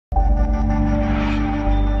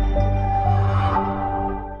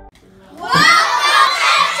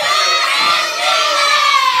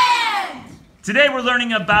we're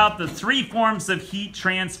learning about the three forms of heat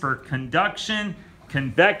transfer: conduction,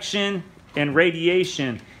 convection, and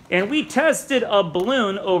radiation. And we tested a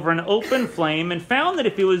balloon over an open flame and found that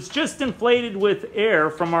if it was just inflated with air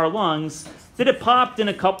from our lungs, that it popped in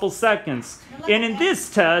a couple seconds. And in this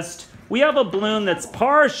test, we have a balloon that's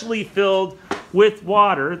partially filled with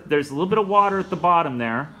water. There's a little bit of water at the bottom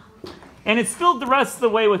there. And it's filled the rest of the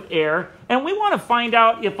way with air. And we want to find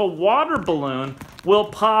out if a water balloon will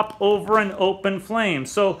pop over an open flame.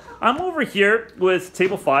 So I'm over here with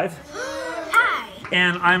table 5. Hi.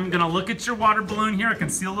 And I'm going to look at your water balloon here. I can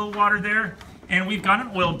see a little water there. And we've got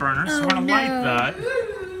an oil burner, so we're going to light that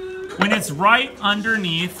when it's right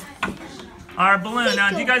underneath our balloon.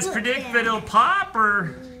 Now, do you guys predict that it'll pop,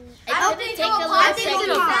 or? I think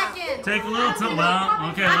it'll pop. Take a little time.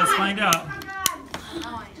 Well, okay, let's find out.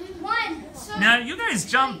 Now, you guys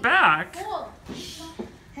jump back.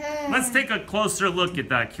 Let's take a closer look at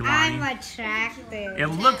that, Kehlani. I'm attracted. It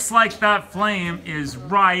looks like that flame is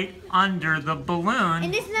right under the balloon.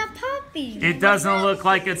 And it's not popping. It doesn't look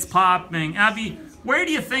like it's popping. Abby, where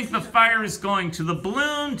do you think the fire is going? To the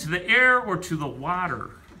balloon, to the air, or to the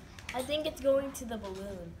water? I think it's going to the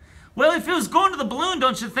balloon. Well, if it was going to the balloon,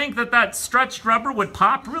 don't you think that that stretched rubber would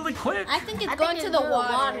pop really quick? I think it's going to the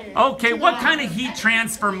water. Okay, what kind of heat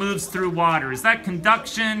transfer moves through water? Is that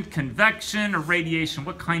conduction, convection, or radiation?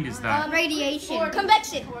 What kind is that? Radiation.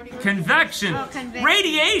 Convection. Convection. Oh, convection.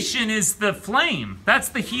 Radiation is the flame. That's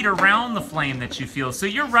the heat around the flame that you feel. So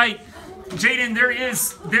you're right, Jaden,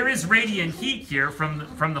 there is radiant heat here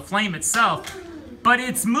from the flame itself, but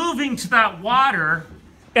it's moving to that water.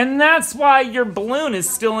 And that's why your balloon is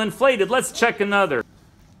still inflated. Let's check another.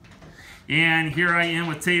 And here I am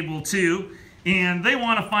with table 2. And they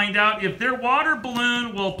want to find out if their water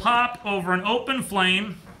balloon will pop over an open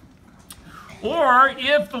flame, or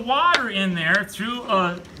if the water in there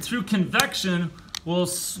through convection will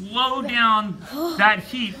slow down that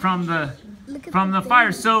heat from the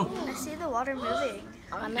fire. So I see the water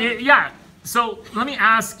moving. yeah. So let me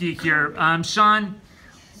ask you here, Sean.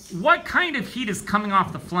 What kind of heat is coming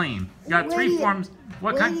off the flame? You got three forms.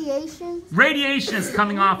 What kind? Radiation. Radiation is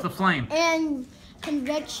coming off the flame. And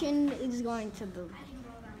convection is going to the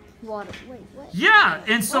water. Wait, what? Yeah,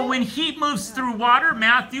 and so when heat moves through water,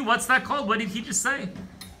 Matthew, what's that called? What did he just say?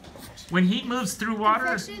 When heat moves through water?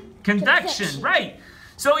 Convection. Convection, right.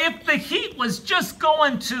 So if the heat was just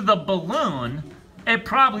going to the balloon, it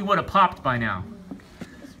probably would have popped by now.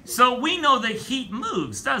 So we know that heat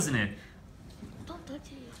moves, doesn't it?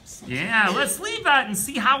 Yeah, let's leave that and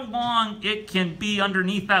see how long it can be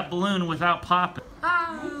underneath that balloon without popping.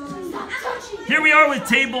 Here we are with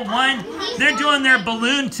table 1. They're doing their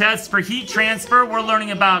balloon test for heat transfer. We're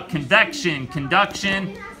learning about convection,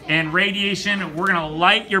 conduction, and radiation. We're going to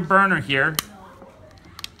light your burner here.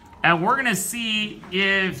 And we're going to see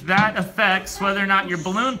if that affects whether or not your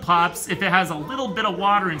balloon pops if it has a little bit of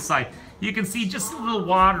water inside. You can see just a little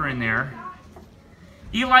water in there.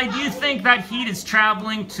 Eli, do you think that heat is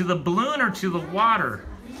traveling to the balloon or to the water?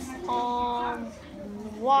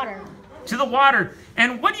 Water. To the water.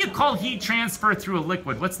 And what do you call heat transfer through a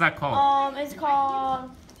liquid? What's that called? It's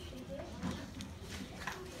called...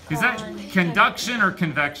 Is that conduction or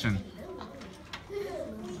convection?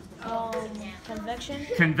 Convection.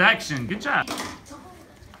 Convection. Good job.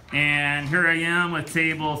 And here I am with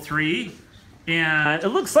table 3. And it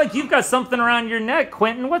looks like you've got something around your neck,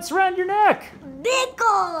 Quentin. What's around your neck?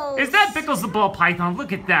 Bickles. Is that Bickles the ball python?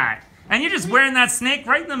 Look at that. And you're just wearing that snake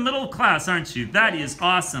right in the middle of class, aren't you? That is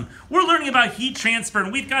awesome. We're learning about heat transfer,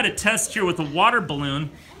 and we've got a test here with a water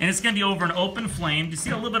balloon, and it's going to be over an open flame. Do you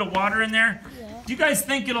see a little bit of water in there? Yeah. Do you guys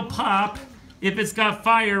think it'll pop if it's got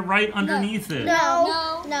fire right underneath it?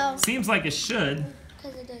 No. Seems like it should.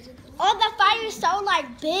 Oh, the fire is so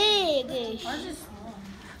like big.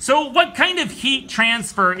 So what kind of heat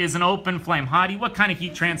transfer is an open flame? Hottie, what kind of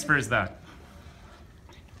heat transfer is that?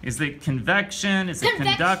 Is it convection, is it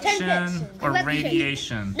conduction, or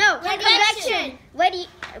radiation? No, convection.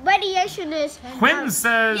 Radiation is. Quentin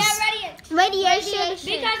says... Radiation.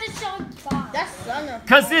 Because it's so far. That's thunder.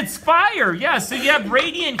 Because it's fire, yeah. So you have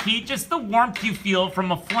radiant heat, just the warmth you feel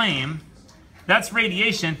from a flame. That's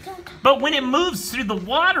radiation. But when it moves through the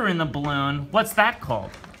water in the balloon, what's that called?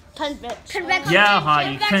 Convection. Yeah,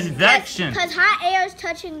 Hottie, convection. Because hot air is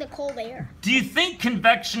touching the cold air. Do you think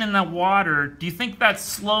convection in the water, do you think that's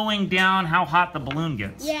slowing down how hot the balloon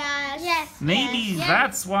gets? Yes. Maybe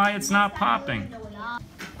that's why it's not popping.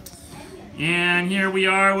 And here we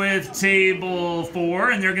are with table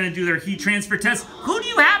 4, and they're going to do their heat transfer test. Who do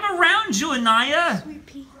you have around you, Anaya?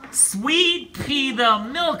 Sweet Pea the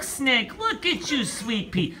milk snake. Look at you,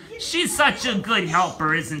 Sweet Pea. She's such a good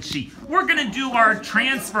helper, isn't she? We're going to do our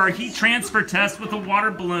heat transfer test with a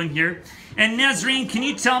water balloon here. And Nazreen, can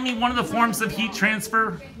you tell me one of the forms of heat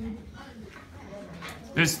transfer?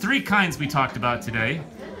 There's 3 kinds we talked about today.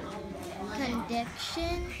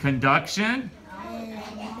 Conduction. Conduction. And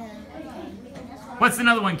What's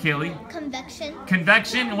another one, Kaylee? convection.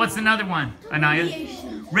 Convection. And what's another one, Anaya?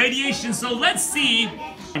 Radiation. So let's see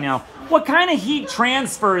now, what kind of heat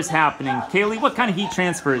transfer is happening? Kaylee, what kind of heat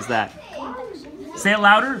transfer is that? Say it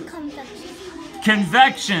louder. Convection.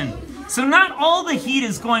 Convection. So not all the heat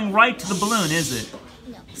is going right to the balloon, is it?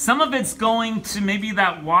 No. Some of it's going to maybe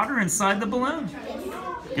that water inside the balloon.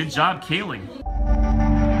 Good job, Kaylee.